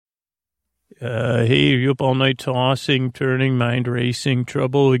Hey, are you up all night tossing, turning, mind racing,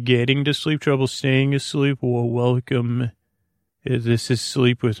 trouble getting to sleep, trouble staying asleep? Well, welcome. This is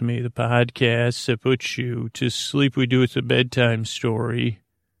Sleep With Me, the podcast that puts you to sleep. We do it a bedtime story.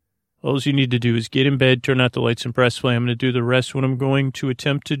 All you need to do is get in bed, turn out the lights, and press play. I'm going to do the rest. What I'm going to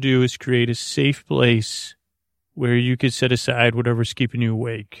attempt to do is create a safe place where you could set aside whatever's keeping you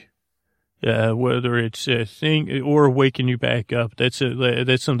awake. Whether it's a thing or waking you back up. That's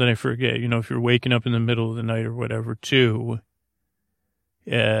something I forget. You know, if you're waking up in the middle of the night or whatever, too.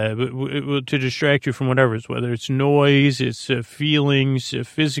 But to distract you from whatever, whether it's noise, it's feelings,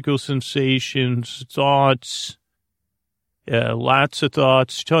 physical sensations, thoughts, lots of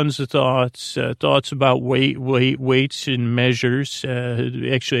thoughts, tons of thoughts, thoughts about weights and measures.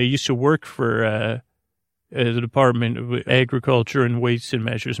 Actually, I used to work for the Department of Agriculture and Weights and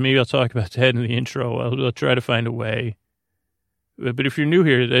Measures. Maybe I'll talk about that in the intro. I'll try to find a way. But if you're new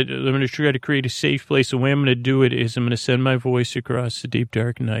here, I'm going to try to create a safe place. The way I'm going to do it is I'm going to send my voice across the deep,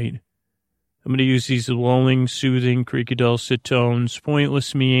 dark night. I'm going to use these lulling, soothing, creaky, dulcet tones,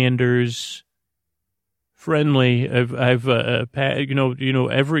 pointless meanders, friendly. What's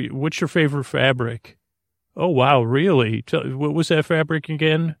your favorite fabric? Oh, wow, really? What was that fabric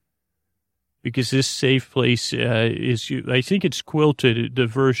again? Because this safe place I think it's quilted, the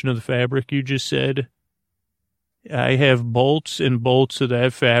version of the fabric you just said. I have bolts and bolts of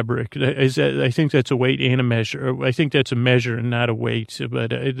that fabric. I think that's a weight and a measure. I think that's a measure and not a weight, but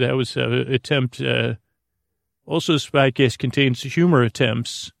that was an attempt. Also, this podcast contains humor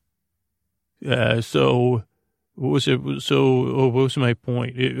attempts. What was my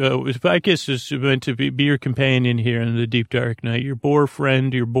point? This podcast is meant to be your companion here in the deep, dark night. Your bore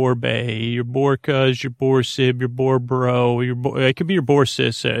friend, your bore bae, your bore cuz, your bore sib, your bore bro, I could be your bore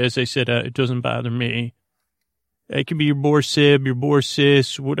sis. As I said, it doesn't bother me. I could be your bore sib, your bore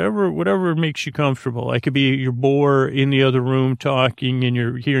sis, whatever makes you comfortable. I could be your bore in the other room talking and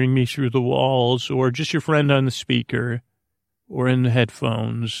you're hearing me through the walls, or just your friend on the speaker or in the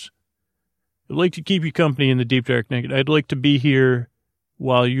headphones. I'd like to keep you company in the deep, dark night. I'd like to be here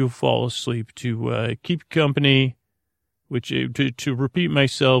while you fall asleep to keep company, to repeat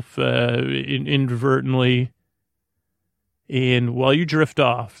myself inadvertently, and while you drift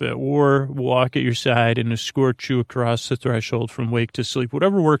off or walk at your side and escort you across the threshold from wake to sleep,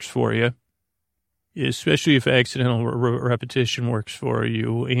 whatever works for you, especially if accidental repetition works for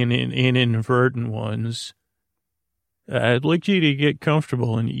you and inadvertent ones. I'd like you to get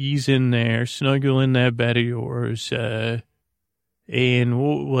comfortable and ease in there, snuggle in that bed of yours. If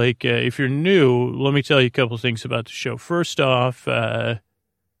you're new, let me tell you a couple of things about the show. First off,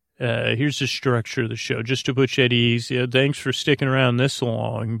 here's the structure of the show, just to put you at ease. Thanks for sticking around this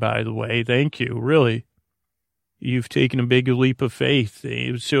long, by the way. Thank you, really. You've taken a big leap of faith.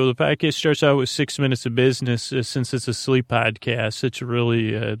 So the podcast starts out with 6 minutes of business. Since it's a sleep podcast, it's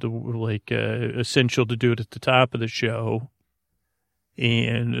really essential to do it at the top of the show.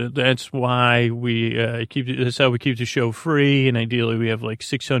 And that's why that's how we keep the show free. And ideally we have like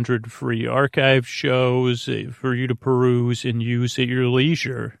 600 free archive shows for you to peruse and use at your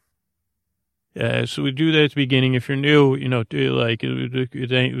leisure. So we do that at the beginning. If you're new,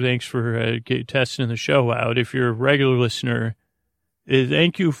 thanks for testing the show out. If you're a regular listener,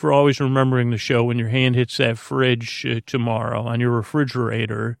 thank you for always remembering the show when your hand hits that fridge tomorrow on your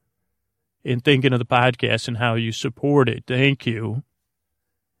refrigerator and thinking of the podcast and how you support it. Thank you.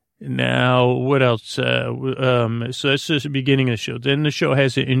 Now, what else? So that's just the beginning of the show. Then the show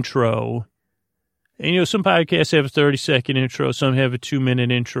has an intro. And, some podcasts have a 30-second intro. Some have a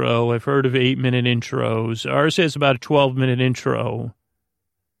 2-minute intro. I've heard of 8-minute intros. Ours has about a 12-minute intro.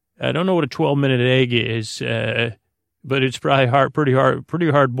 I don't know what a 12-minute egg is, but it's probably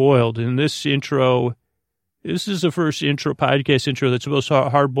pretty hard-boiled. And this is the first podcast intro that's both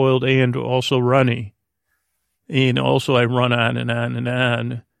hard-boiled and also runny. And also I run on and on and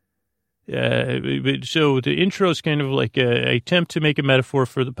on. So the intro is kind of like an attempt to make a metaphor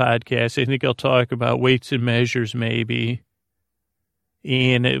for the podcast. I think I'll talk about weights and measures maybe.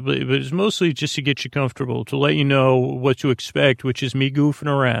 And but it's mostly just to get you comfortable, to let you know what to expect, which is me goofing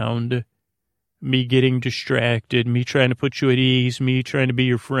around, me getting distracted, me trying to put you at ease, me trying to be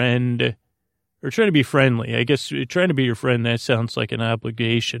your friend, or trying to be friendly. I guess trying to be your friend, that sounds like an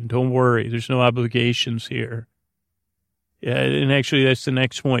obligation. Don't worry, there's no obligations here. Yeah, and actually, that's the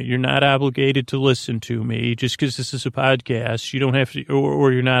next point. You're not obligated to listen to me just because this is a podcast. You don't have to,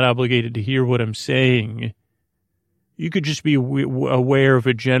 or you're not obligated to hear what I'm saying. You could just be aware of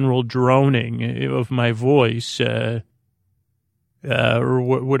a general droning of my voice, or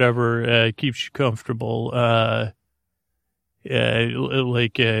whatever keeps you comfortable.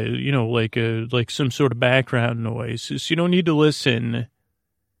 like some sort of background noise. So you don't need to listen.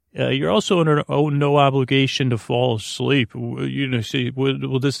 You're also under no obligation to fall asleep. Say,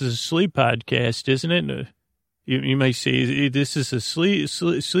 well, this is a sleep podcast, isn't it? You might say, this is a sleep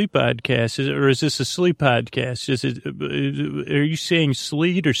podcast, or is this a sleep podcast? Are you saying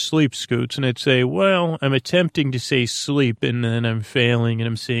sleet or sleep, Scoots? And I'd say, well, I'm attempting to say sleep, and then I'm failing, and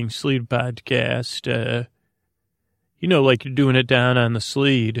I'm saying sleep podcast. Like you're doing it down on the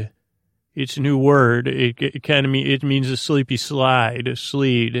sleed. It's a new word. It kind of it means a sleepy slide, a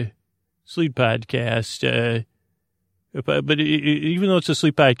sleep podcast. But even though it's a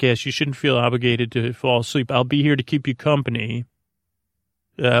sleep podcast, you shouldn't feel obligated to fall asleep. I'll be here to keep you company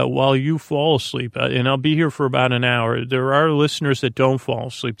while you fall asleep, and I'll be here for about an hour. There are listeners that don't fall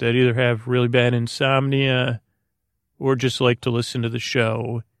asleep, that either have really bad insomnia or just like to listen to the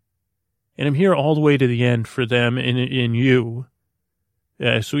show. And I'm here all the way to the end for them and you.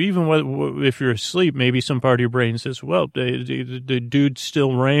 So even if you're asleep, maybe some part of your brain says, well, the dude's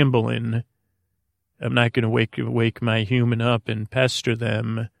still rambling. I'm not going to wake my human up and pester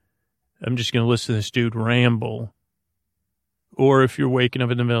them. I'm just going to listen to this dude ramble. Or if you're waking up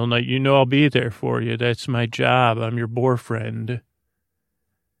in the middle of the night, I'll be there for you. That's my job. I'm your boyfriend.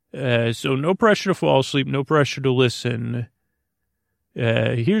 So no pressure to fall asleep, no pressure to listen.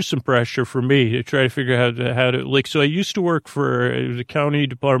 Here's some pressure for me to try to figure out how to, so I used to work for the County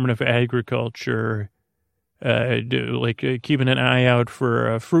Department of Agriculture, keeping an eye out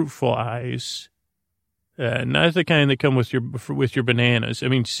for fruit flies. Not the kind that come with your bananas. I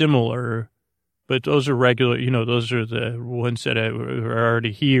mean, similar, but those are regular, those are the ones that are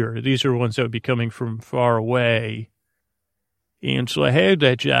already here. These are ones that would be coming from far away. And so I had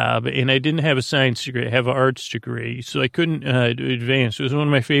that job, and I didn't have a science degree. I have an arts degree, so I couldn't advance. It was one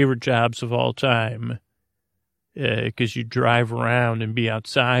of my favorite jobs of all time, because you drive around and be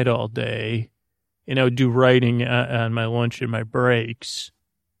outside all day, and I would do writing on my lunch and my breaks.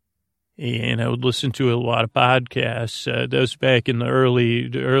 And I would listen to a lot of podcasts. That was back in the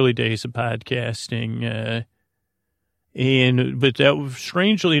early days of podcasting. But that was,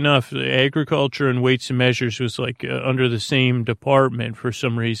 strangely enough, agriculture and weights and measures was under the same department for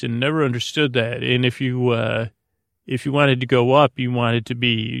some reason. Never understood that. And if you wanted to go up, you wanted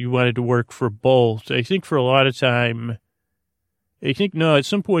to work for both. I think for a lot of time, at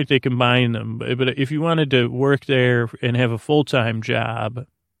some point they combine them. But if you wanted to work there and have a full-time job,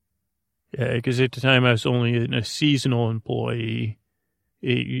 because at the time I was only a seasonal employee,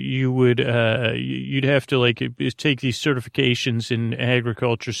 you'd have to take these certifications in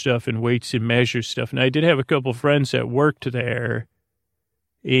agriculture stuff and weights and measures stuff. And I did have a couple of friends that worked there,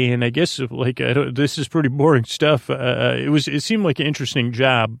 and I guess this is pretty boring stuff. It seemed like an interesting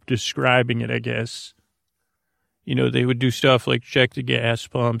job describing it, I guess. They would do stuff like check the gas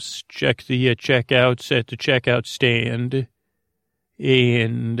pumps, check the checkouts at the checkout stand,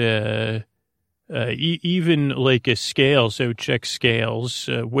 and even scales. They would check scales,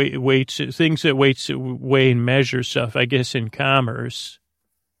 weights, things that weigh and measure stuff, I guess, in commerce.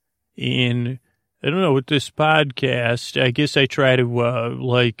 And I don't know, with this podcast, I guess I try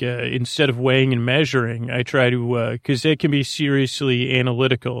to, instead of weighing and measuring, I try to, because that can be seriously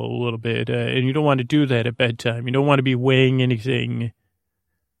analytical a little bit, and you don't want to do that at bedtime. You don't want to be weighing anything,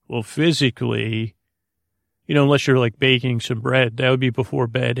 physically, unless you're baking some bread. That would be before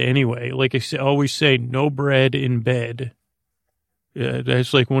bed anyway. Like I always say, no bread in bed.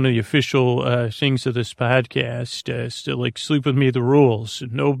 That's one of the official things of this podcast. Sleep with me, the rules.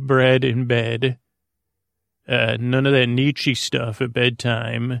 No bread in bed. None of that Nietzsche stuff at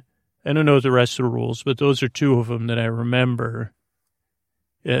bedtime. I don't know the rest of the rules, but those are two of them that I remember.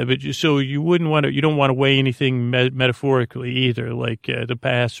 So you don't want to weigh anything metaphorically either, the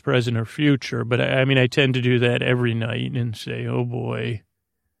past, present, or future. But I tend to do that every night and say, oh boy.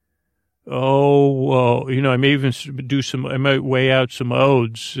 Oh, I may even I might weigh out some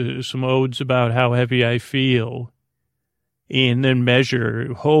odes about how heavy I feel. And then measure.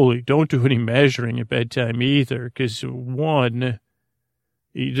 Don't do any measuring at bedtime either, because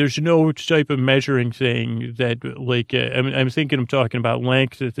there's no type of measuring thing that, I'm thinking I'm talking about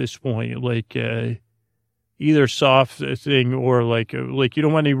length at this point, either soft thing or you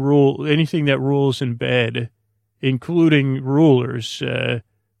don't want anything that rules in bed, including rulers,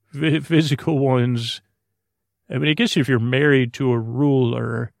 physical ones. I guess if you're married to a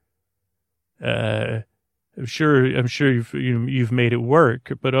ruler, I'm sure you've made it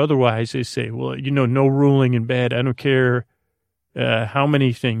work, but otherwise they say, no ruling in bed. I don't care how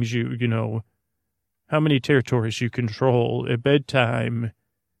many things how many territories you control at bedtime.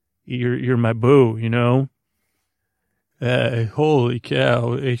 You're my boo, Holy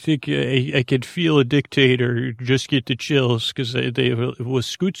cow. I think I could feel a dictator just get the chills because was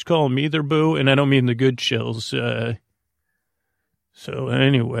Scoots calling me their boo, and I don't mean the good chills. So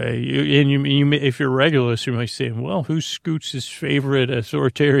anyway, if you're regulars, you might say, well, who's Scoots' favorite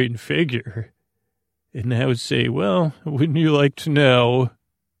authoritarian figure? And I would say, well, wouldn't you like to know?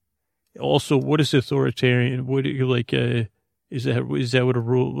 Also, what is authoritarian? What do you like? Is that what a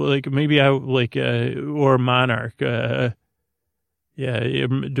rule? Like maybe or a monarch? Yeah.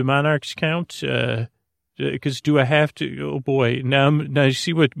 Do monarchs count? Because do I have to? Oh boy! Now you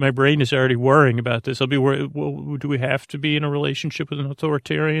see what my brain is already worrying about this. I'll be worried. Well, do we have to be in a relationship with an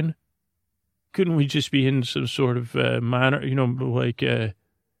authoritarian? Couldn't we just be in some sort of monarch?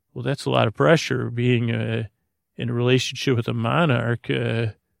 Well, that's a lot of pressure being in a relationship with a monarch.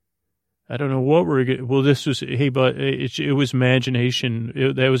 I don't know what we're getting. Well, this was, hey, but it was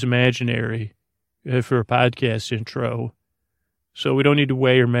imagination. That was imaginary for a podcast intro. So we don't need to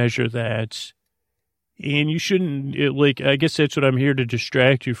weigh or measure that. And you shouldn't, I guess that's what I'm here to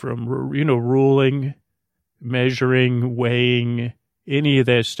distract you from, ruling, measuring, weighing, any of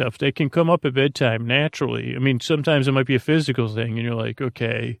that stuff. That can come up at bedtime naturally. I mean, sometimes it might be a physical thing, and you're like,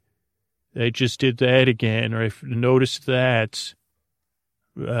 okay, I just did that again, or I noticed that.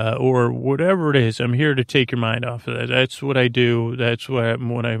 Or whatever it is, I'm here to take your mind off of that. That's what I do. That's what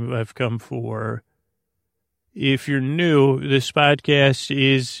I've come for. If you're new, this podcast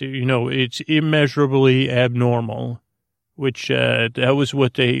is, it's immeasurably abnormal, which, that was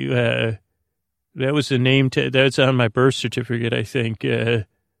what that was the name, that's on my birth certificate, I think, or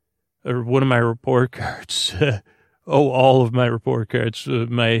one of my report cards. All of my report cards.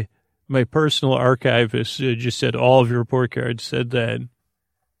 My personal archivist just said all of your report cards said that.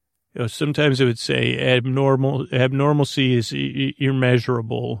 Sometimes it would say abnormalcy is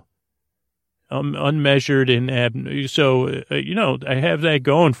immeasurable, unmeasured and so, I have that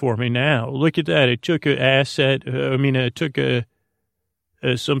going for me now. Look at that. It took an asset. It took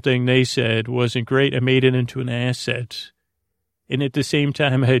something they said wasn't great. I made it into an asset. And at the same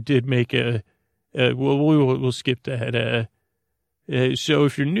time, I did make we'll skip that. So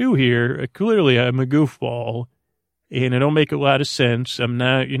if you're new here, clearly I'm a goofball. And it don't make a lot of sense. I'm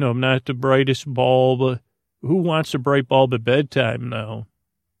not, I'm not the brightest bulb. Who wants a bright bulb at bedtime, though?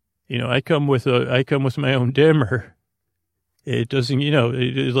 I come with my own dimmer. It doesn't,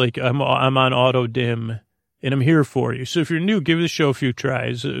 it's like I'm on auto dim, and I'm here for you. So if you're new, give the show a few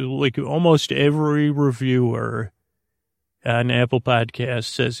tries. Like almost every reviewer on Apple Podcasts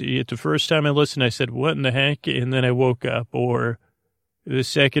says, the first time I listened, I said, what in the heck? And then I woke up, or the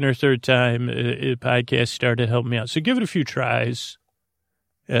second or third time a podcast started helping me out. So give it a few tries,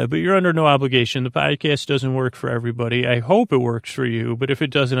 but you're under no obligation. The podcast doesn't work for everybody. I hope it works for you, but if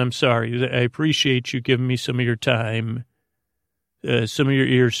it doesn't, I'm sorry. I appreciate you giving me some of your time, some of your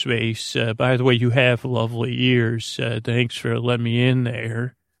ear space. By the way, you have lovely ears. Thanks for letting me in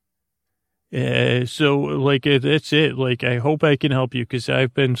there. So that's it. I hope I can help you because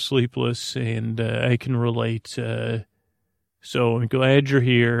I've been sleepless and I can relate. So I'm glad you're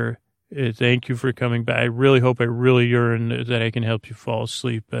here. Thank you for coming by. I really hope I really yearn that I can help you fall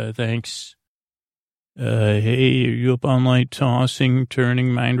asleep. Thanks. Hey, are you up all night tossing,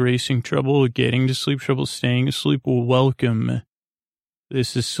 turning, mind racing, trouble, getting to sleep, trouble, staying asleep? Well, welcome.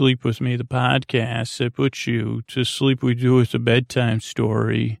 This is Sleep With Me, the podcast. I put you to sleep. We do with a bedtime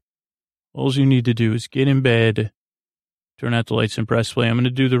story. All you need to do is get in bed, turn out the lights and press play. I'm going to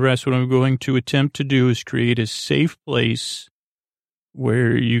do the rest. What I'm going to attempt to do is create a safe place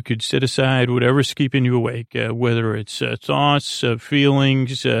where you could set aside whatever's keeping you awake, whether it's thoughts,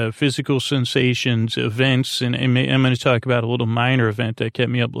 feelings, physical sensations, events. And I'm going to talk about a little minor event that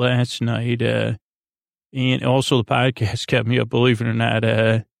kept me up last night. And also the podcast kept me up, believe it or not.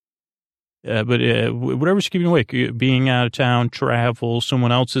 But whatever's keeping you awake, being out of town, travel,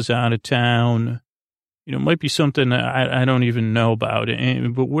 someone else is out of town, it might be something I don't even know about.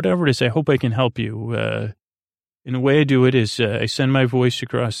 But whatever it is, I hope I can help you. And the way I do it is I send my voice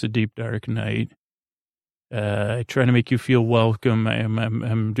across the deep, dark night. I try to make you feel welcome.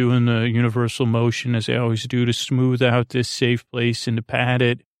 I'm doing the universal motion, as I always do, to smooth out this safe place and to pat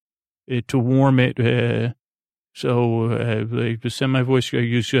it, to warm it. To send my voice, I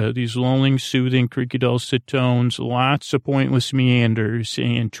use these lulling, soothing, creaky, dulcet tones, lots of pointless meanders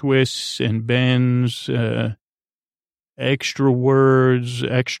and twists and bends, extra words,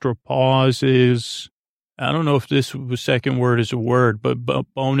 extra pauses. I don't know if this second word is a word, but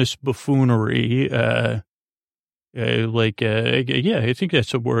bonus buffoonery. Yeah, I think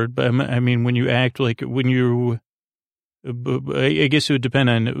that's a word. But I mean, when you act like when you, I guess it would depend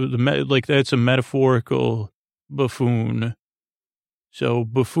on that's a metaphorical buffoon. So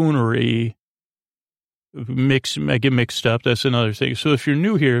buffoonery, I get mixed up. That's another thing. So if you're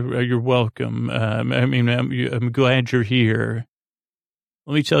new here, you're welcome. I'm glad you're here.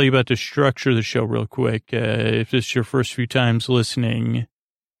 Let me tell you about the structure of the show real quick. If this is your first few times listening,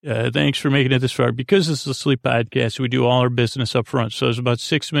 thanks for making it this far. Because this is a sleep podcast, we do all our business up front. So it's about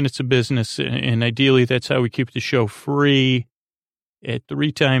 6 minutes of business, and ideally that's how we keep the show free at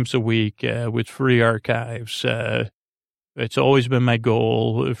 3 times a week with free archives. It's always been my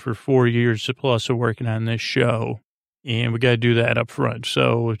goal for 4 years plus of working on this show, and we got to do that up front.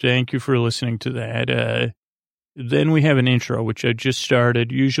 So thank you for listening to that. Then we have an intro, which I just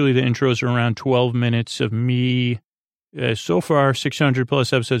started. Usually the intros are around 12 minutes of me. So far, 600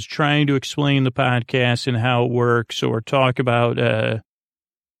 plus episodes trying to explain the podcast and how it works, or talk about the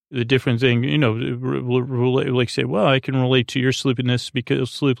different thing, like say, well, I can relate to your sleeplessness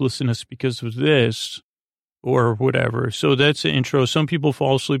because of this, or whatever. So that's the intro. Some people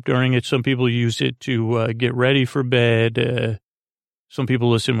fall asleep during it. Some people use it to get ready for bed. Some people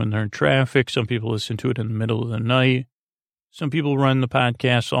listen when they're in traffic. Some people listen to it in the middle of the night. Some people run the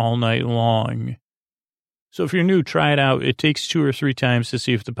podcast all night long. So if you're new, try it out. It takes 2 or 3 times to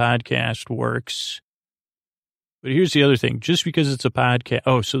see if the podcast works. But here's the other thing. Just because it's a podcast.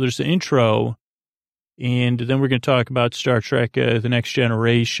 Oh, so there's the intro. And then we're going to talk about Star Trek, The Next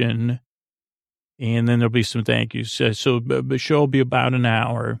Generation. And then there'll be some thank yous. So the show will be about an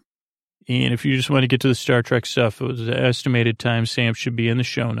hour. And if you just want to get to the Star Trek stuff, the estimated timestamp should be in the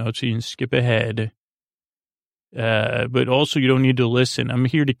show notes, so you can skip ahead. But also, you don't need to listen. I'm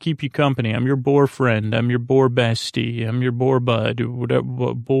here to keep you company. I'm your bore friend. I'm your bore bestie. I'm your bore bud. Whatever,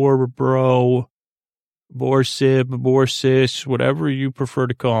 bore bro, bore sib, bore sis, whatever you prefer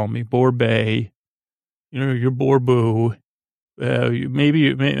to call me. Bore bae. Your bore boo. I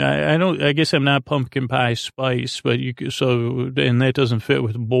guess I'm not pumpkin pie spice, but and that doesn't fit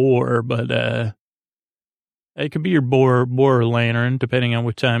with boar, but, it could be your boar lantern, depending on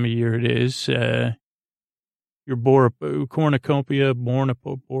what time of year it is. Your cornucopia,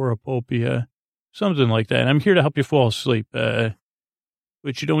 boropopia, something like that. I'm here to help you fall asleep, but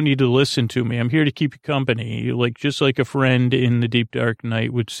you don't need to listen to me. I'm here to keep you company, just like a friend in the deep dark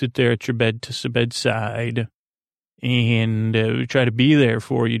night would sit there at your bedside. And try to be there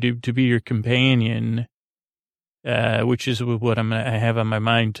for you, to be your companion, which is what I have on my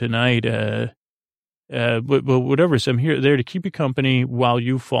mind tonight. But whatever, so I'm there to keep you company while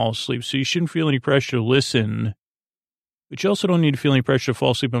you fall asleep. So you shouldn't feel any pressure to listen, but you also don't need to feel any pressure to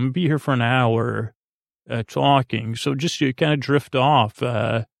fall asleep. I'm going to be here for an hour talking, so just you kind of drift off.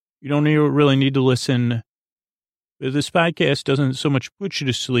 You don't really need to listen. This podcast doesn't so much put you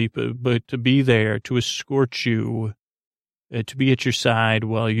to sleep, but to be there, to escort you, to be at your side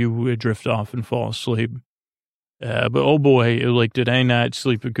while you drift off and fall asleep. But oh boy, did I not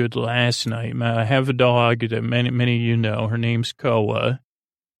sleep good last night? I have a dog that many of you know. Her name's Koa.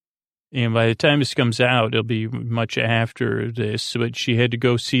 And by the time this comes out, it'll be much after this, but she had to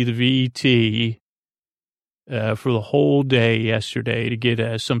go see the VET for the whole day yesterday to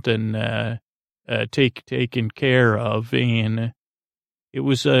get something taken care of, and it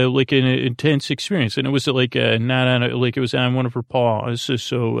was like an intense experience, and it was not on it was on one of her paws,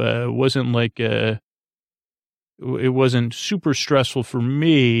 so it wasn't it wasn't super stressful for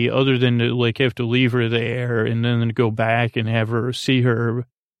me, other than to have to leave her there and then go back and have her see her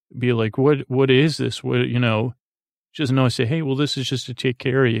be like, what is this? What, she doesn't know. I say, hey, well, this is just to take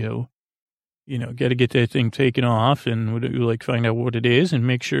care of you. Got to get that thing taken off and find out what it is and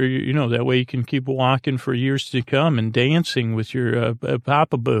make sure, that way you can keep walking for years to come and dancing with your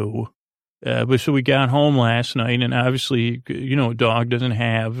Papa Boo. But so we got home last night, and obviously, a dog doesn't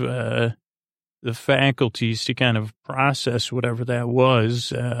have the faculties to kind of process whatever that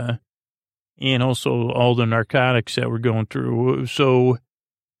was, and also all the narcotics that we're going through. So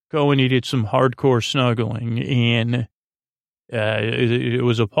Cohen needed some hardcore snuggling, and it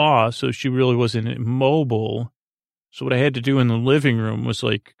was a paw, so she really wasn't mobile. So what I had to do in the living room was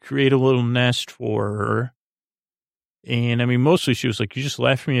create a little nest for her. And I mean, mostly she was like, you just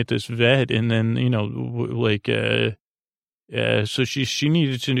left me at this vet. And then, so she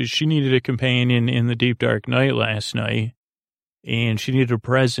needed a companion in the deep dark night last night, and she needed a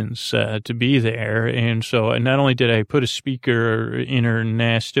presence to be there. And so not only did I put a speaker in her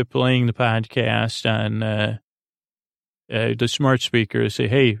nest playing the podcast on, the smart speaker, say,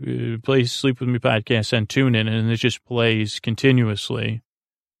 hey, play Sleep With Me podcast on TuneIn, and it just plays continuously.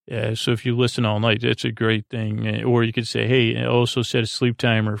 So if you listen all night, that's a great thing. Or you could say, hey, also set a sleep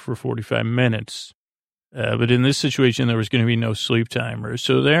timer for 45 minutes. But in this situation, there was going to be no sleep timer.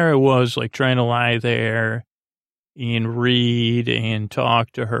 So there I was, trying to lie there and read and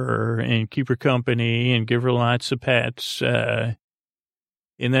talk to her and keep her company and give her lots of pets.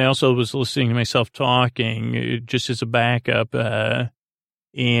 And I also was listening to myself talking just as a backup. And,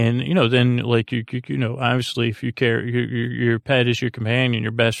 then like, obviously if you care, your pet is your companion,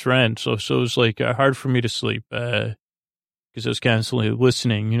 your best friend. So it was like hard for me to sleep, because I was constantly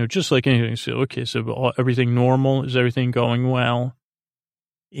listening, just like anything. So, okay, so everything normal? Is everything going well?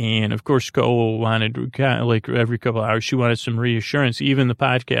 And of course, Cole wanted kind of like every couple of hours, she wanted some reassurance. Even the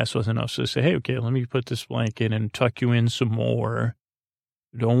podcast wasn't enough. So I say, hey, okay, let me put this blanket and tuck you in some more.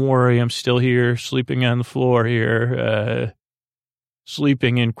 Don't worry, I'm still here, sleeping on the floor here,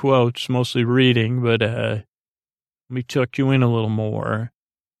 sleeping in quotes, mostly reading, but let me tuck you in a little more.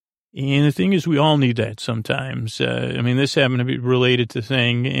 And the thing is, we all need that sometimes. This happened to be related to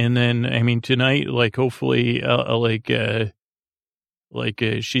thing. And then, tonight, like, hopefully,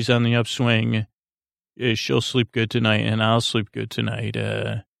 she's on the upswing. She'll sleep good tonight and I'll sleep good tonight.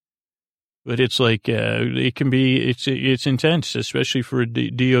 But it's like, it can be, it's intense, especially for a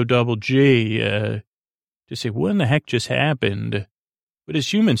D-O-double-G, to say, what in the heck just happened? But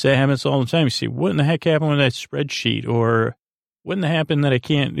as humans, that happens all the time. You say, what in the heck happened with that spreadsheet? Or what in the happened that I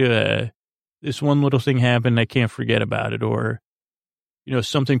can't, this one little thing happened, I can't forget about it. Or,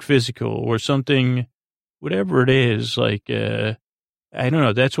 something physical or something, whatever it is, like, I don't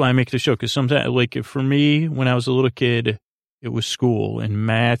know. That's why I make the show. Cause sometimes, like for me, when I was a little kid, it was school and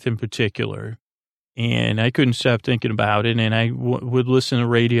math in particular. And I couldn't stop thinking about it. And I would listen to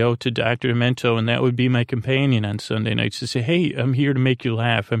radio to Dr. Demento, and that would be my companion on Sunday nights to say, hey, I'm here to make you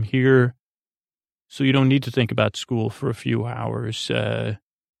laugh. I'm here so you don't need to think about school for a few hours. And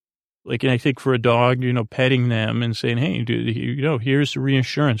I think for a dog, petting them and saying, hey, here's the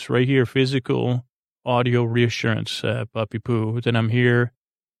reassurance right here, physical, audio reassurance, puppy poo, that I'm here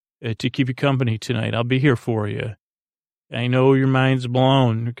to keep you company tonight. I'll be here for you. I know your mind's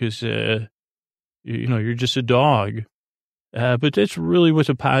blown because, you're just a dog. But that's really what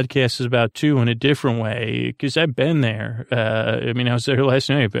the podcast is about, too, in a different way, because I've been there. I was there last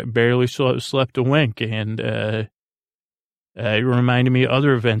night, but barely slept a wink. And it reminded me of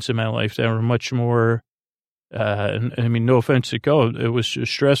other events in my life that were much more, no offense to Go. It was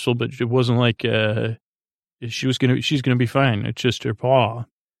just stressful, but it wasn't like she's going to be fine. It's just her paw.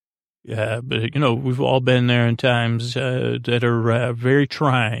 Yeah, but, we've all been there in times that are very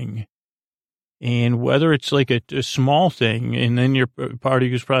trying. And whether it's like a small thing, and then your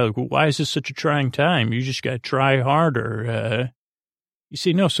party is probably like, well, why is this such a trying time? You just got to try harder. You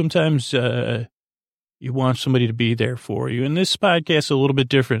see, no, sometimes you want somebody to be there for you. And this podcast is a little bit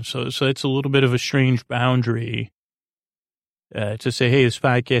different. So it's a little bit of a strange boundary to say, hey, this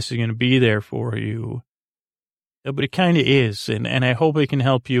podcast is going to be there for you. But it kind of is. And I hope it can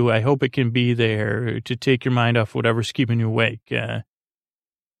help you. I hope it can be there to take your mind off whatever's keeping you awake.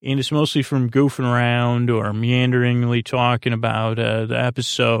 And it's mostly from goofing around or meanderingly talking about the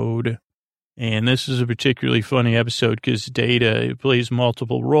episode. And this is a particularly funny episode because Data plays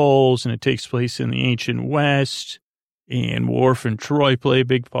multiple roles, and it takes place in the ancient West. And Worf and Troy play a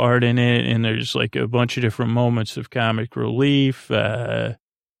big part in it. And there's like a bunch of different moments of comic relief. So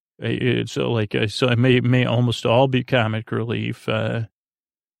it may almost all be comic relief.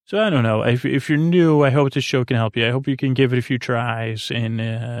 So I don't know. If you're new, I hope this show can help you. I hope you can give it a few tries and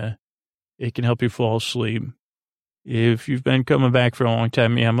it can help you fall asleep. If you've been coming back for a long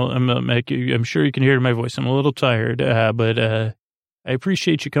time, I'm sure you can hear my voice. I'm a little tired, but I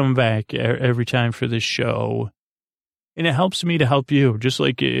appreciate you coming back every time for this show. And it helps me to help you, just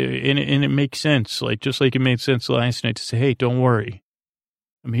like, and it makes sense. Like, just like it made sense last night to say, hey, don't worry.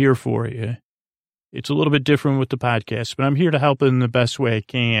 I'm here for you. It's a little bit different with the podcast, but I'm here to help in the best way I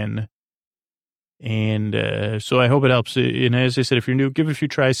can. And so I hope it helps. And as I said, if you're new, give it a few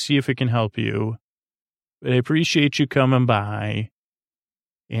tries, see if it can help you. But I appreciate you coming by.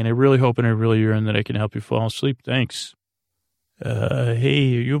 And I really hope and I really yearn that I can help you fall asleep. Thanks. Hey,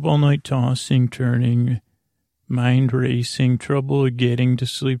 you have all night tossing, turning, mind racing, trouble getting to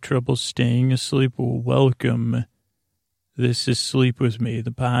sleep, trouble staying asleep? Well, welcome. This is Sleep With Me,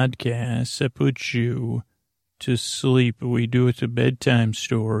 the podcast that puts you to sleep. We do it a bedtime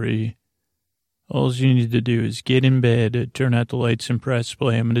story. All you need to do is get in bed, turn out the lights, and press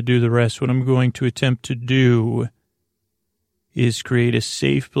play. I'm going to do the rest. What I'm going to attempt to do is create a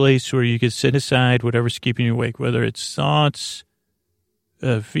safe place where you can set aside whatever's keeping you awake, whether it's thoughts,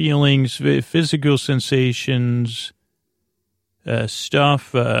 feelings, physical sensations,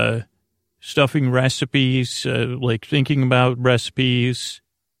 stuffing recipes, like thinking about recipes,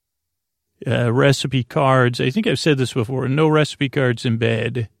 recipe cards. I think I've said this before. No recipe cards in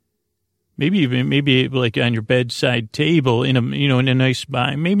bed. maybe like on your bedside table in a nice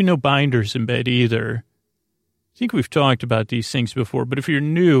bind. Maybe no binders in bed either. I think we've talked about these things before, but if you're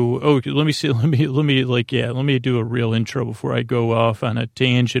new, let me do a real intro before I go off on a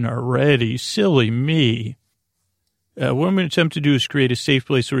tangent already. Silly me. What I'm going to attempt to do is create a safe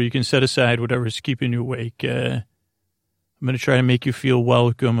place where you can set aside whatever's keeping you awake. I'm going to try to make you feel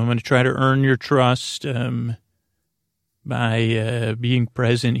welcome. I'm going to try to earn your trust by being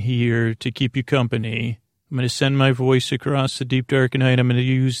present here to keep you company. I'm going to send my voice across the deep, dark night. I'm going to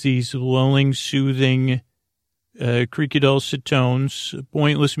use these lulling, soothing, creaky dulcet tones,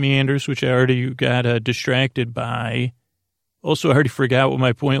 pointless meanders, which I already got distracted by. Also, I already forgot what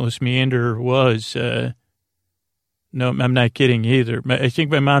my pointless meander was. No, I'm not kidding either. I think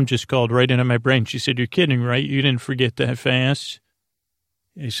my mom just called right into my brain. She said, "You're kidding, right? You didn't forget that fast?"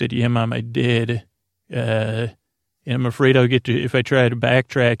 I said, "Yeah, Mom, I did." And I'm afraid if I try to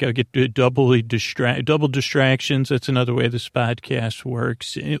backtrack, I'll get double distractions. That's another way this podcast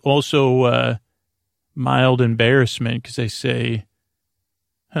works. Also, mild embarrassment because I say,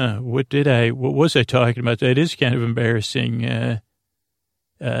 what was I talking about? That is kind of embarrassing.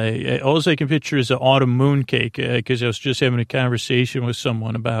 All I can picture is an autumn mooncake because I was just having a conversation with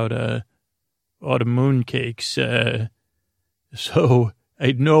someone about autumn mooncakes. So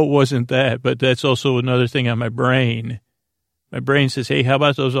I know it wasn't that, but that's also another thing on my brain. My brain says, "Hey, how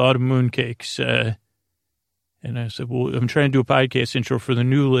about those autumn mooncakes?" And I said, "Well, I'm trying to do a podcast intro for the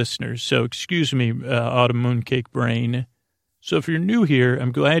new listeners, so excuse me, autumn mooncake brain." So if you're new here,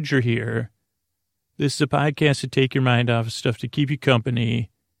 I'm glad you're here. This is a podcast to take your mind off of stuff to keep you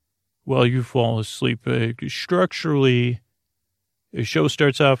company while you fall asleep. Structurally, the show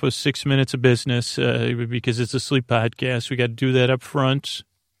starts off with 6 minutes of business because it's a sleep podcast. We got to do that up front.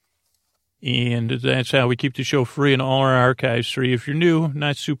 And that's how we keep the show free and all our archives free. If you're new,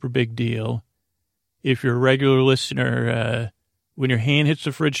 not super big deal. If you're a regular listener, when your hand hits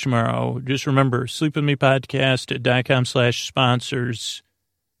the fridge tomorrow, just remember, sleepwithmepodcast.com/sponsors.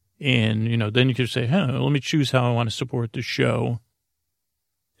 And, then you can say, let me choose how I want to support the show.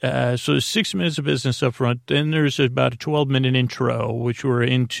 So there's 6 minutes of business up front. Then there's about a 12-minute intro, which we're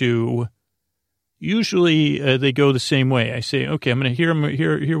into. Usually they go the same way. I say, okay, I'm going to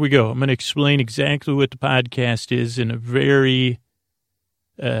here we go. I'm going to explain exactly what the podcast is in a very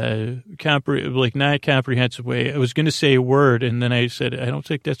not comprehensive way. I was going to say a word, and then I said, I don't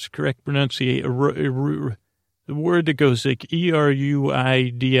think that's correct pronunciation. The word that goes like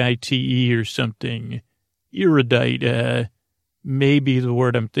ERUIDITE or something. Erudite, maybe the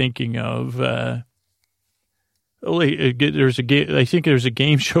word I'm thinking of. I think there's a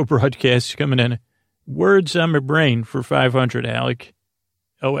game show broadcast coming in. Words on my brain for 500, Alec.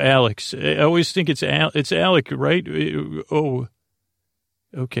 Oh, Alex. I always think it's Alec, right? Oh,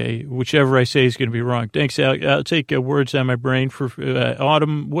 okay. Whichever I say is going to be wrong. Thanks, Alec. I'll take words on my brain for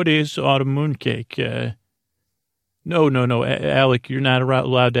autumn. What is autumn mooncake? No, Alec, you're not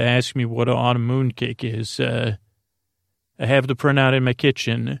allowed to ask me what an autumn mooncake is. I have the printout in my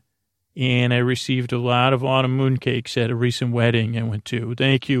kitchen, and I received a lot of autumn mooncakes at a recent wedding I went to.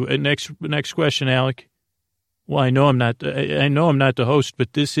 Thank you. Next question, Alec. Well, I know I'm not the host,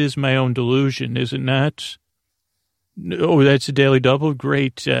 but this is my own delusion, is it not? Oh, that's a Daily Double.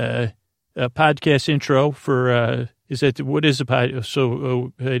 Great. A podcast intro for, what is a pod?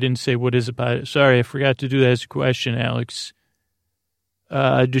 So, I didn't say what is a pod. Sorry, I forgot to do that as a question, Alex.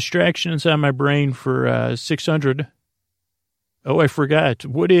 Distractions on my brain for 600. Oh, I forgot.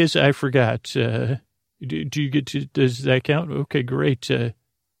 I forgot. Do you get to, does that count? Okay, great.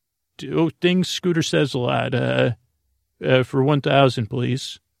 Things Scooter says a lot. For 1,000,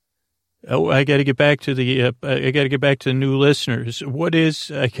 please. Oh, I got to get back to the new listeners. How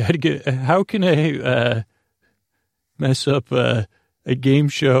can I mess up a game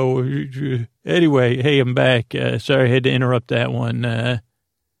show? Anyway, hey, I'm back. Sorry, I had to interrupt that one.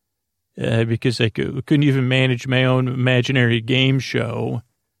 Because I couldn't even manage my own imaginary game show.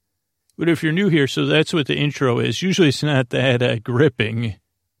 But if you're new here, so that's what the intro is. Usually it's not that gripping.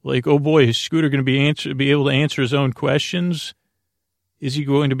 Like, oh boy, is Scooter going to be able to answer his own questions? Is he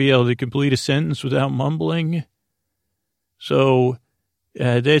going to be able to complete a sentence without mumbling? So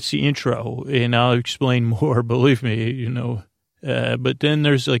that's the intro, and I'll explain more, believe me, But then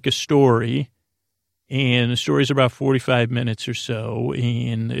there's like a story. And the story's about 45 minutes or so,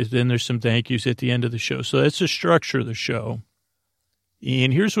 and then there's some thank yous at the end of the show. So that's the structure of the show.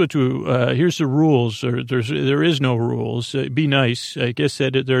 And here's here's the rules. There is no rules. Be nice. I guess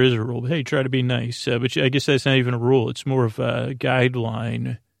that there is a rule. Hey, try to be nice. But I guess that's not even a rule. It's more of a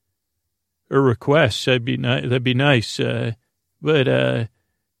guideline or request. That'd be nice. But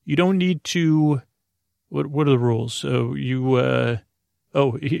you don't need to, what are the rules? So you're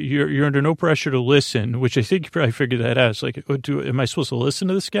under no pressure to listen, which I think you probably figured that out. It's like, am I supposed to listen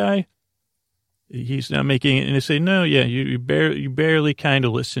to this guy? He's not making it. And they say, no, yeah, you barely kind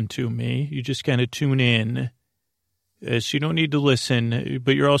of listen to me. You just kind of tune in. So you don't need to listen,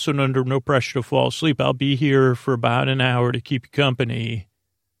 but you're also under no pressure to fall asleep. I'll be here for about an hour to keep you company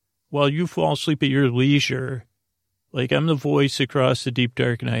while you fall asleep at your leisure. Like, I'm the voice across the deep,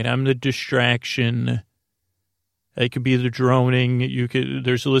 dark night. I'm the distraction. I could be the droning.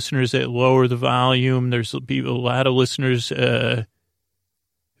 There's listeners that lower the volume. There's a lot of listeners that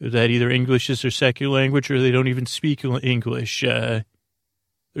either English is their second language or they don't even speak English.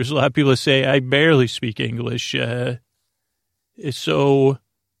 There's a lot of people that say, I barely speak English. So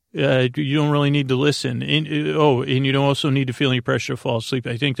you don't really need to listen. And you don't also need to feel any pressure to fall asleep.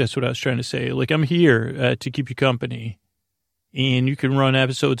 I think that's what I was trying to say. Like, I'm here to keep you company. And you can run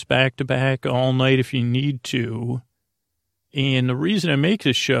episodes back to back all night if you need to. And the reason I make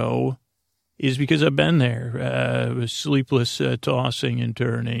this show is because I've been there, sleepless tossing and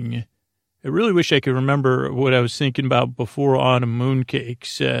turning. I really wish I could remember what I was thinking about before Autumn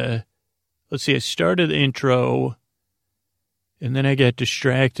Mooncakes. Let's see, I started the intro, and then I got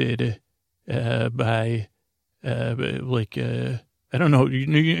distracted by, I don't know.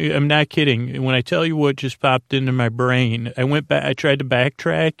 I'm not kidding. When I tell you what just popped into my brain, I went back. I tried to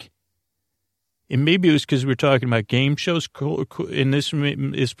backtrack, and maybe it was because we were talking about game shows. And this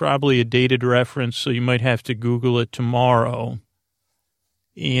is probably a dated reference, so you might have to Google it tomorrow.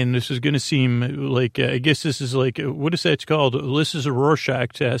 And this is going to seem like, I guess this is like, what is that called? This is a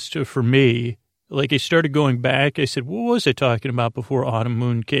Rorschach test for me. Like, I started going back. I said, what was I talking about before Autumn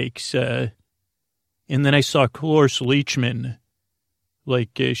Mooncakes? And then I saw Cloris Leachman.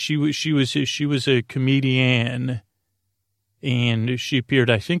 Like, she was a comedian, and she appeared,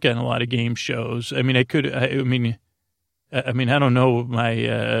 I think, on a lot of game shows. I mean, I don't know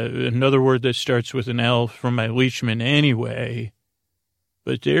another word that starts with an L from my Leachman anyway.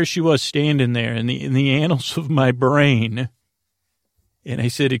 But there she was standing there in the annals of my brain. And I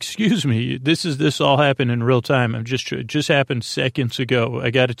said, excuse me, this all happened in real time. It just happened seconds ago. I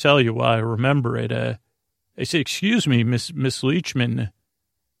got to tell you why I remember it. I said, excuse me, Miss Leachman.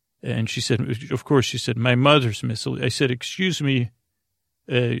 And she said, of course, she said, my mother's Miss Leachman. I said, excuse me.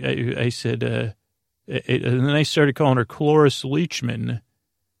 I said, and then I started calling her Cloris Leachman.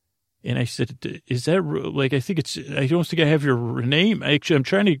 And I said, is that, like, I don't think I have your name. Actually, I'm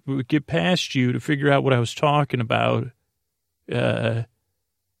trying to get past you to figure out what I was talking about. And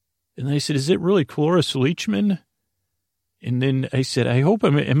I said, is it really Cloris Leachman? And then I said, I hope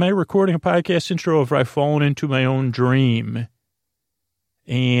am I recording a podcast intro or have I fallen into my own dream?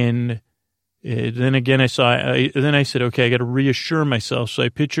 And then again, I said, okay, I got to reassure myself. So I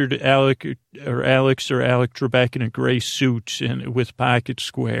pictured Alex Trebek in a gray suit and with pocket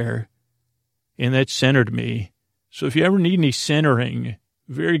square. And that centered me. So if you ever need any centering,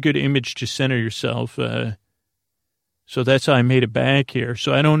 very good image to center yourself. So that's how I made it back here.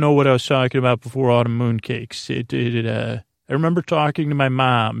 So I don't know what I was talking about before Autumn Mooncakes. I remember talking to my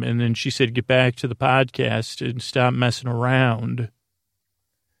mom, and then she said, get back to the podcast and stop messing around.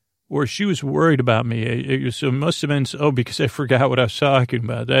 Or she was worried about me. So it must have been, because I forgot what I was talking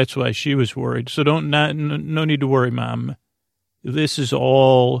about. That's why she was worried. So no need to worry, Mom. This is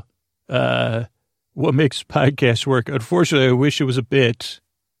all what makes podcasts work. Unfortunately, I wish it was a bit.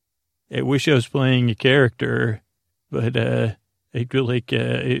 I wish I was playing a character. But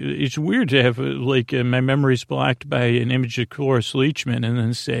it's weird to have my memories blocked by an image of Cloris Leachman and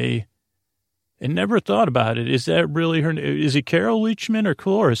then say, I never thought about it. Is that really her? Is it Carol Leachman or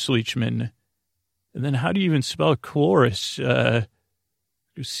Cloris Leachman? And then how do you even spell Cloris? CLO.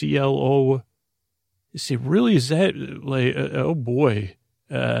 Is it really? Is that like? Oh boy.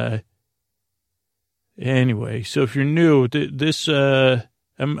 Anyway, so if you're new, this.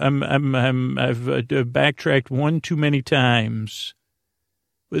 I've backtracked one too many times.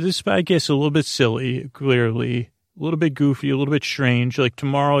 But this podcast is a little bit silly, clearly. A little bit goofy, a little bit strange. Like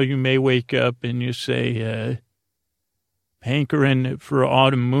tomorrow you may wake up and you say, hankering for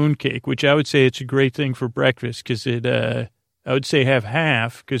autumn mooncake, which I would say it's a great thing for breakfast because I would say have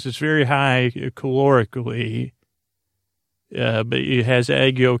half because it's very high calorically. But it has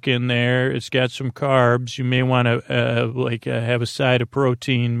egg yolk in there. It's got some carbs. You may want to have a side of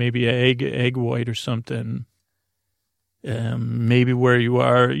protein, maybe an egg white or something. Maybe where you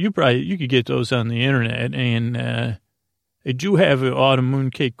are, you could get those on the internet. And I do have an autumn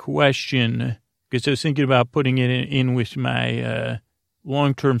mooncake question because I was thinking about putting it in with my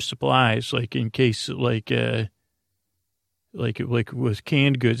long-term supplies, like in case like with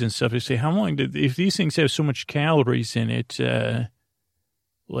canned goods and stuff, they say, how long if these things have so much calories in it,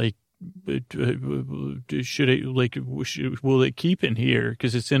 like, will it keep in here?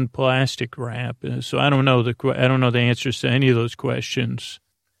 Cause it's in plastic wrap. So I don't know the answers to any of those questions.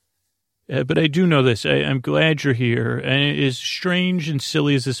 But I do know this. I'm glad you're here. And as strange and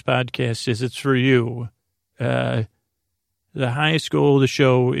silly as this podcast is, it's for you. The highest goal of the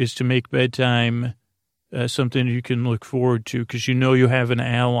show is to make bedtime something you can look forward to because you know you have an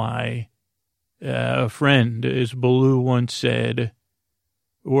ally, a friend, as Baloo once said,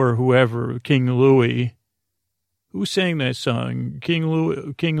 or whoever, King Louie. Who sang that song? King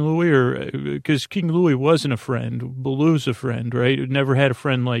Louie, or because King Louie wasn't a friend. Baloo's a friend, right? Never had a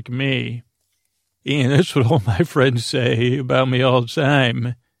friend like me. And that's what all my friends say about me all the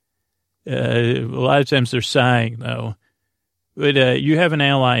time. A lot of times they're sighing, though. But you have an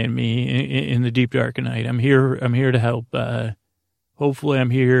ally in me in the deep dark night. I'm here to help. Hopefully I'm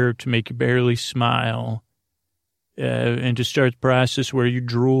here to make you barely smile. And to start the process where you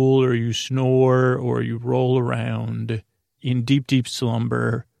drool or you snore or you roll around in deep, deep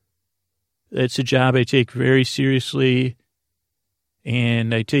slumber. That's a job I take very seriously,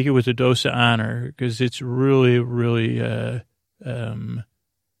 and I take it with a dose of honor because it's really, really, I'm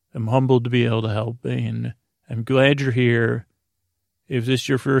humbled to be able to help, and I'm glad you're here. If this is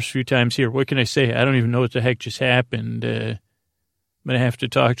your first few times here, what can I say? I don't even know what the heck just happened. I'm going to have to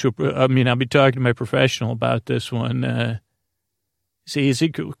talk to, I'll be talking to my professional about this one. See, is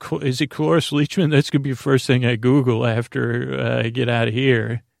it Cloris Leachman? That's going to be the first thing I Google after I get out of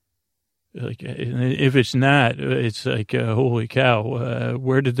here. Like, if it's not, it's like, holy cow,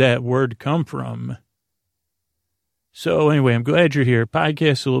 where did that word come from? So anyway, I'm glad you're here.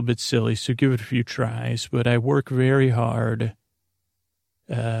 Podcast's a little bit silly, so give it a few tries, but I work very hard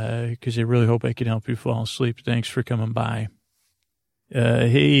because I really hope I can help you fall asleep. Thanks for coming by.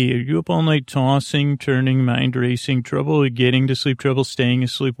 Hey, are you up all night tossing, turning, mind racing, trouble getting to sleep, trouble staying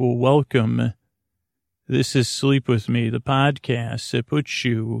asleep? Well, welcome. This is Sleep With Me, the podcast that puts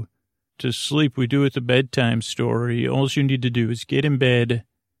you to sleep. We do it the bedtime story. All you need to do is get in bed,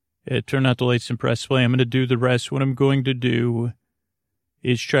 turn out the lights and press play. I'm going to do the rest. What I'm going to do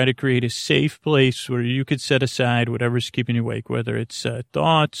is try to create a safe place where you could set aside whatever's keeping you awake, whether it's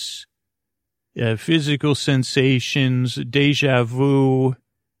thoughts, physical sensations, deja vu,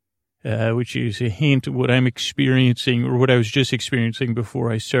 which is a hint of what I'm experiencing or what I was just experiencing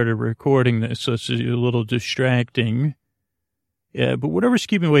before I started recording this. So it's a little distracting. But whatever's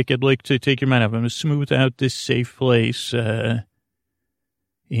keeping you awake, I'd like to take your mind off. I'm going to smooth out this safe place and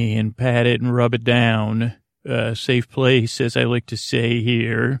pat it and rub it down. Safe place, as I like to say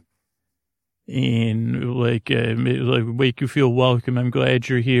here. And like make you feel welcome. I'm glad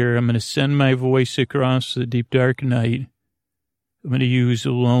you're here. I'm going to send my voice across the deep dark night. I'm going to use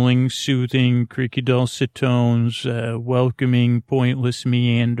lulling, soothing, creaky dulcet tones, welcoming, pointless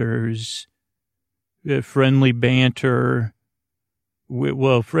meanders, friendly banter.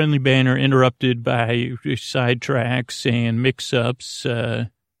 Well, friendly banter interrupted by sidetracks and mix-ups.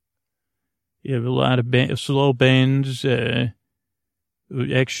 You have a lot of slow bends,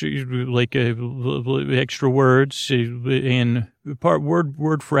 extra words and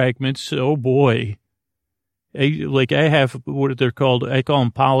word fragments. Oh boy. I have what they're called. I call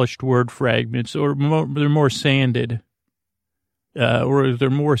them polished word fragments, or they're more sanded, or they're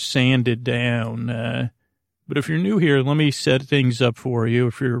more sanded down. But if you're new here, let me set things up for you.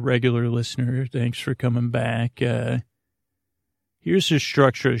 If you're a regular listener, thanks for coming back. Here's the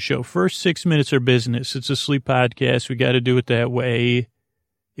structure of the show. First 6 minutes are business. It's a sleep podcast. We got to do it that way.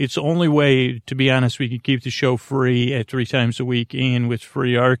 It's the only way, to be honest, we can keep the show free at 3 times a week and with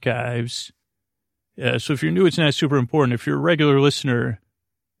free archives. So if you're new, it's not super important. If you're a regular listener,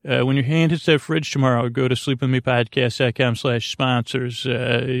 when your hand hits that fridge tomorrow, go to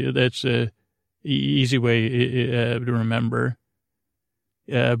sleepwithmepodcast.com/sponsors. That's a easy way to remember.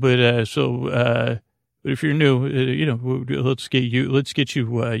 But if you're new, let's get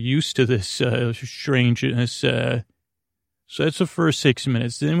you used to this strangeness. So that's the first 6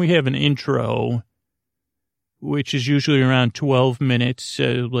 minutes. Then we have an intro, which is usually around 12 minutes,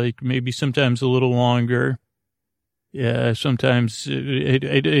 like maybe sometimes a little longer. Yeah, sometimes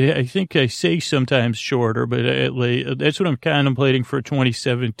I think I say sometimes shorter, but that's what I'm contemplating for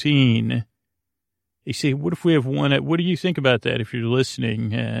 2017. They say, what if we have one? What do you think about that if you're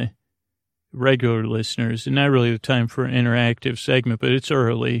listening, regular listeners? And not really the time for an interactive segment, but it's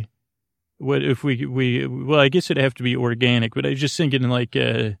early. What if well, I guess it'd have to be organic, but I was just thinking like,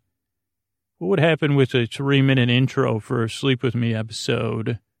 what would happen with a 3-minute intro for a Sleep With Me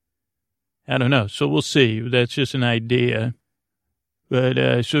episode? I don't know. So we'll see. That's just an idea.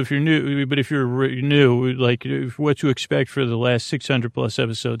 But so if you're new, new, like what to expect for the last 600 plus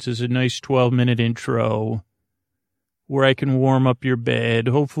episodes is a nice 12-minute intro where I can warm up your bed,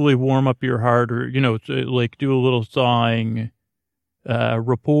 hopefully warm up your heart, or, like do a little thawing,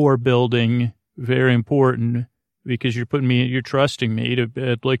 rapport building, very important, because you're trusting me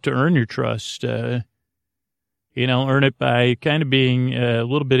I'd like to earn your trust. Earn it by kind of being a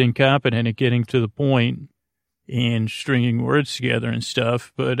little bit incompetent at getting to the point and stringing words together and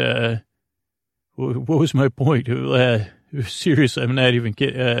stuff. But what was my point? Seriously, I'm not even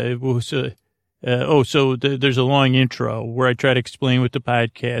kidding. So there's a long intro where I try to explain what the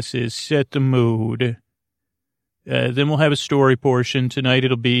podcast is, set the mood. Then we'll have a story portion. Tonight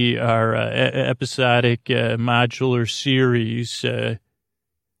it'll be our episodic modular series.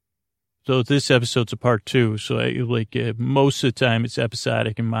 So this episode's a part 2. So most of the time it's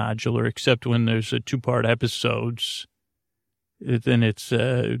episodic and modular, except when there's 2-part episodes. Then it's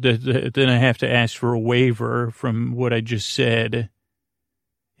then I have to ask for a waiver from what I just said.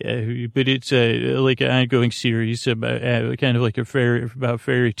 But it's like an ongoing series about kind of like about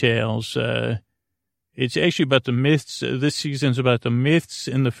fairy tales. It's actually about the myths. This season's about the myths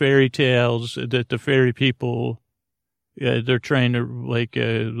and the fairy tales that the fairy people. They're trying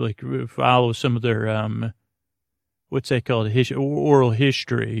to follow some of their what's that called? Oral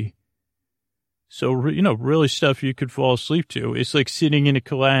history. So really stuff you could fall asleep to. It's like sitting in a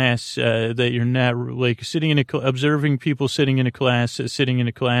class that you're not like observing people sitting in a class or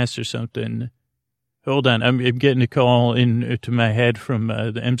something. Hold on, I'm getting a call to my head from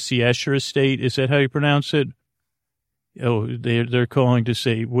the MC Escher estate. Is that how you pronounce it? Oh, they're calling to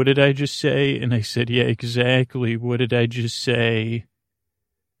say, what did I just say? And I said, yeah, exactly. What did I just say?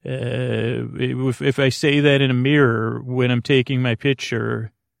 If I say that in a mirror when I'm taking my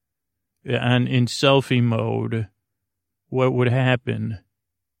picture in selfie mode, what would happen?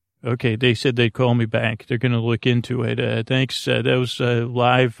 Okay, they said they'd call me back. They're going to look into it. Thanks. That was a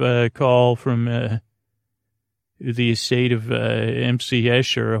live call from the estate of MC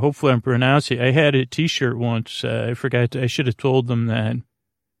Escher. Hopefully I'm pronouncing it. I had a T-shirt once. I forgot. I should have told them that.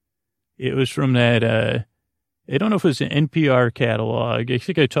 It was from that, I don't know if it was an NPR catalog. I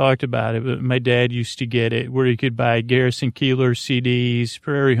think I talked about it, but my dad used to get it, where you could buy Garrison Keillor CDs,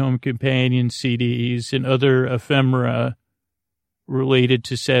 Prairie Home Companion CDs, and other ephemera related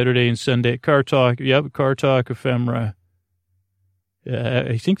to Saturday and Sunday. Car Talk ephemera.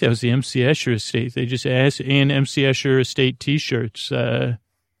 I think that was the MC Escher estate. They just asked, and MC Escher estate T-shirts. And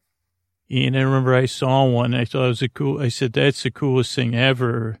I remember I saw one. I thought it was I said, that's the coolest thing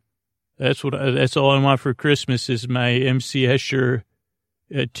ever. That's that's all I want for Christmas is my MC Escher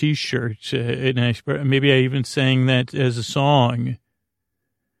T-shirt. And maybe I even sang that as a song.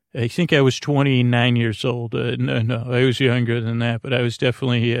 I think I was 29 years old. No, I was younger than that, but I was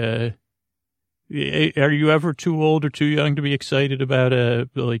definitely, are you ever too old or too young to be excited about MC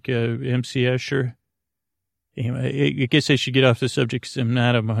Escher? Anyway, I guess I should get off the subject because I'm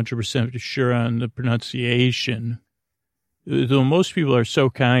 100% sure on the pronunciation. Though most people are so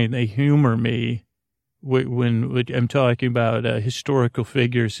kind, they humor me when I'm talking about historical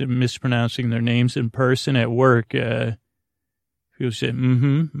figures and mispronouncing their names in person at work. People say,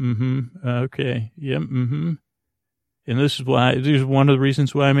 okay, yep, And this is one of the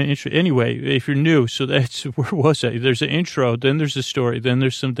reasons why I'm interested. Anyway, if you're new, so that's, where was I? There's an intro, then there's a story, then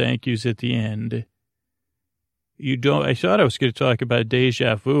there's some thank yous at the end. I thought I was going to talk about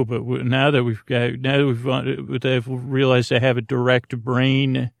deja vu, but now that I've realized I have a direct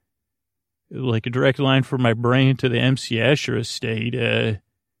line from my brain to the MC Escher estate,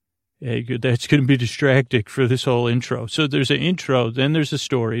 that's going to be distracting for this whole intro. So there's an intro, then there's a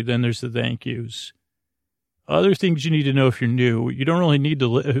story, then there's the thank yous. Other things you need to know if you're new, you don't really need to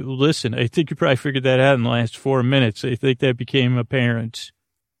listen. I think you probably figured that out in the last 4 minutes. I think that became apparent.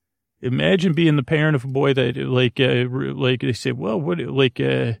 Imagine being the parent of a boy that, they say, well,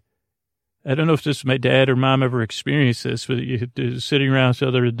 I don't know if this is my dad or mom ever experienced this, but sitting around with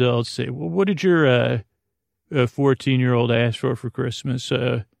other adults say, well, what did your 14-year-old ask for Christmas?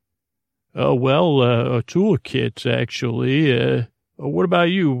 A toolkit, actually. What about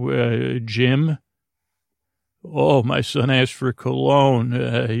you, Jim? Oh, my son asked for cologne.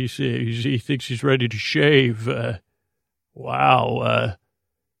 He thinks he's ready to shave. Wow.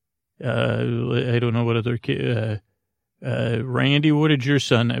 I don't know what other kid. Randy, what did your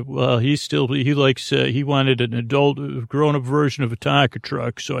son? Well, he wanted an adult, grown-up version of a Tonka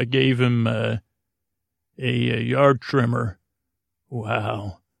truck, so I gave him a yard trimmer.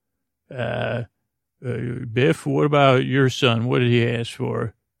 Wow. Biff, what about your son? What did he ask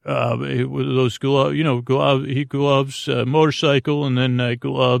for? those gloves, gloves, motorcycle, and then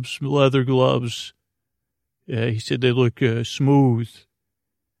gloves, leather gloves. He said they look smooth.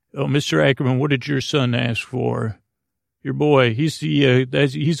 Oh, Mr. Ackerman, what did your son ask for? Your boy, he's the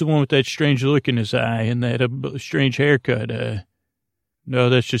one with that strange look in his eye and that strange haircut. No,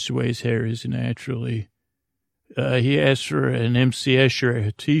 that's just the way his hair is naturally. He asked for an MC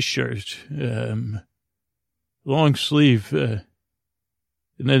Escher t-shirt, long sleeve, and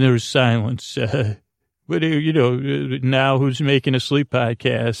then there was silence. But, now who's making a sleep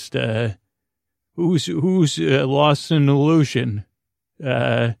podcast? Who's lost in illusion?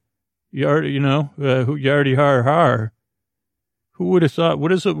 Yardy har har. Who would have thought,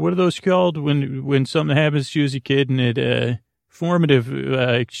 what are those called when something happens to you as a kid and it, formative,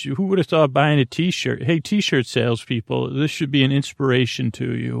 who would have thought buying a t-shirt? Hey, t-shirt salespeople, this should be an inspiration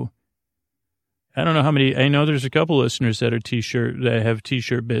to you. I don't know how many, I know there's a couple listeners that have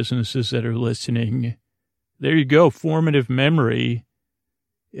t-shirt businesses that are listening. There you go. Formative memory.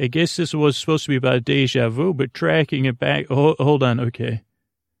 I guess this was supposed to be about deja vu, but tracking it back. Oh, hold on. Okay.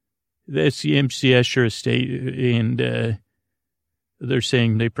 That's the MC Escher estate, and they're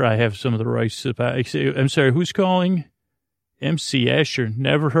saying they probably have some of the rights. I'm sorry, who's calling? MC Escher.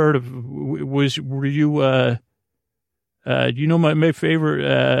 Never heard of. Were you? You know my favorite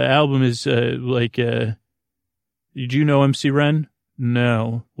album is did you know MC Ren?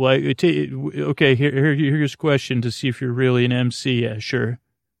 No. Well, okay. Here's a question to see if you're really an MC Escher.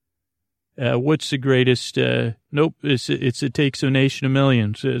 What's the greatest? Nope. It Takes a Nation of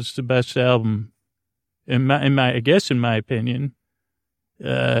Millions. It's the best album, in my opinion.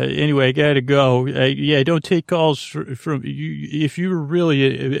 Anyway, I gotta go. Don't take calls from you. If you were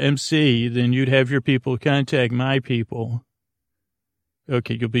really an MC, then you'd have your people contact my people.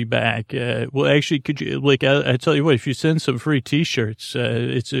 Okay, you'll be back. Well, actually, could you, I tell you what, if you send some free t-shirts,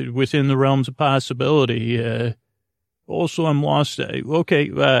 it's within the realms of possibility. Also, I'm lost. Okay,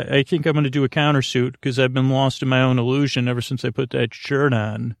 I think I'm going to do a countersuit because I've been lost in my own illusion ever since I put that shirt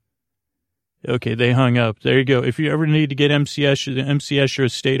on. Okay, they hung up. There you go. If you ever need to get the MC Escher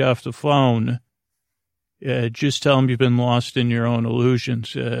estate off the phone, just tell them you've been lost in your own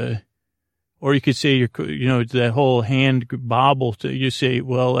illusions. Or you could say, that whole hand bobble. You say,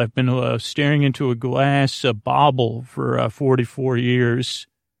 well, I've been staring into a glass bobble for 44 years.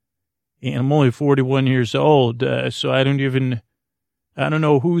 And I'm only 41 years old, so I don't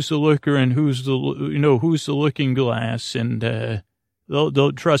know who's the looker and who's the looking glass, and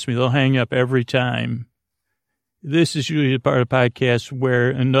they'll trust me, they'll hang up every time. This is usually the part of the podcast where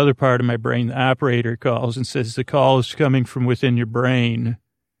another part of my brain, the operator, calls and says the call is coming from within your brain.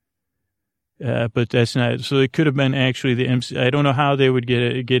 But that's not, so it could have been actually the MC. I don't know how they would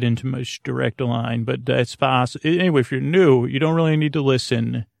get into my direct line, but that's possible. Anyway, if you're new, you don't really need to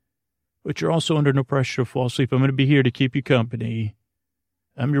listen. But you're also under no pressure to fall asleep. I'm going to be here to keep you company.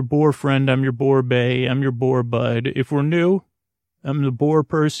 I'm your bore friend. I'm your bore bae. I'm your bore bud. If we're new, I'm the bore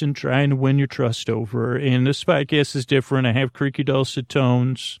person trying to win your trust over. And this podcast is different. I have creaky dulcet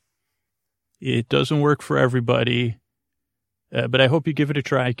tones. It doesn't work for everybody. But I hope you give it a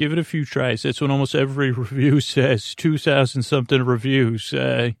try. Give it a few tries. That's what almost every review says. 2,000-something reviews.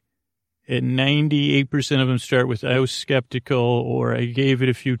 And 98% of them start with, I was skeptical, or I gave it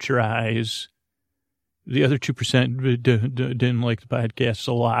a few tries. The other 2% didn't like the podcast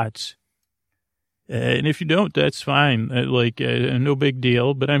a lot. And if you don't, that's fine. No big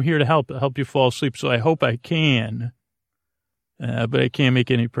deal. But I'm here to help you fall asleep, so I hope I can. But I can't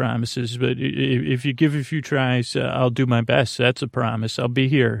make any promises. But if you give it a few tries, I'll do my best. That's a promise. I'll be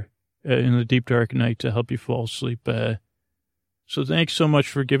here in the deep, dark night to help you fall asleep. So thanks so much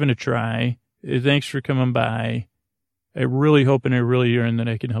for giving it a try. Thanks for coming by. I really hope and I really yearn that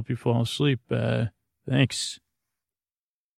I can help you fall asleep. Thanks.